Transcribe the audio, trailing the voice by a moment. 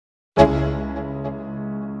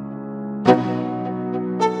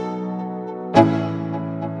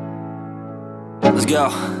Let's go.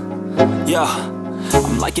 Yo,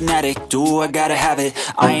 I'm like an addict, do I gotta have it.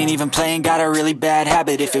 I ain't even playing, got a really bad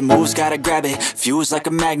habit. If it moves, gotta grab it, fuse like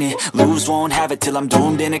a magnet. Lose, won't have it till I'm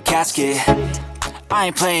doomed in a casket. I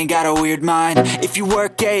ain't playing, got a weird mind. If you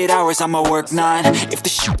work 8 hours, I'ma work 9. If the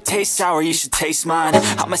shit tastes sour, you should taste mine.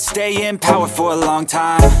 I'ma stay in power for a long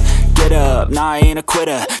time. Get up, nah, I ain't a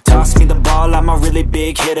quitter. Toss me the ball, I'm a really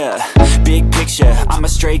big hitter. Big picture, I'm a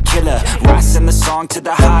straight killer. Rising the song to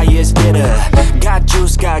the highest bidder. Got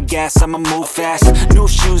juice, got gas, I'ma move fast. New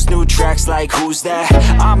shoes, new tracks, like who's that?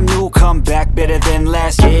 I'm new, come back, better than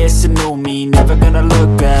last. Yeah, it's a new me, never gonna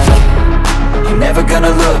look back.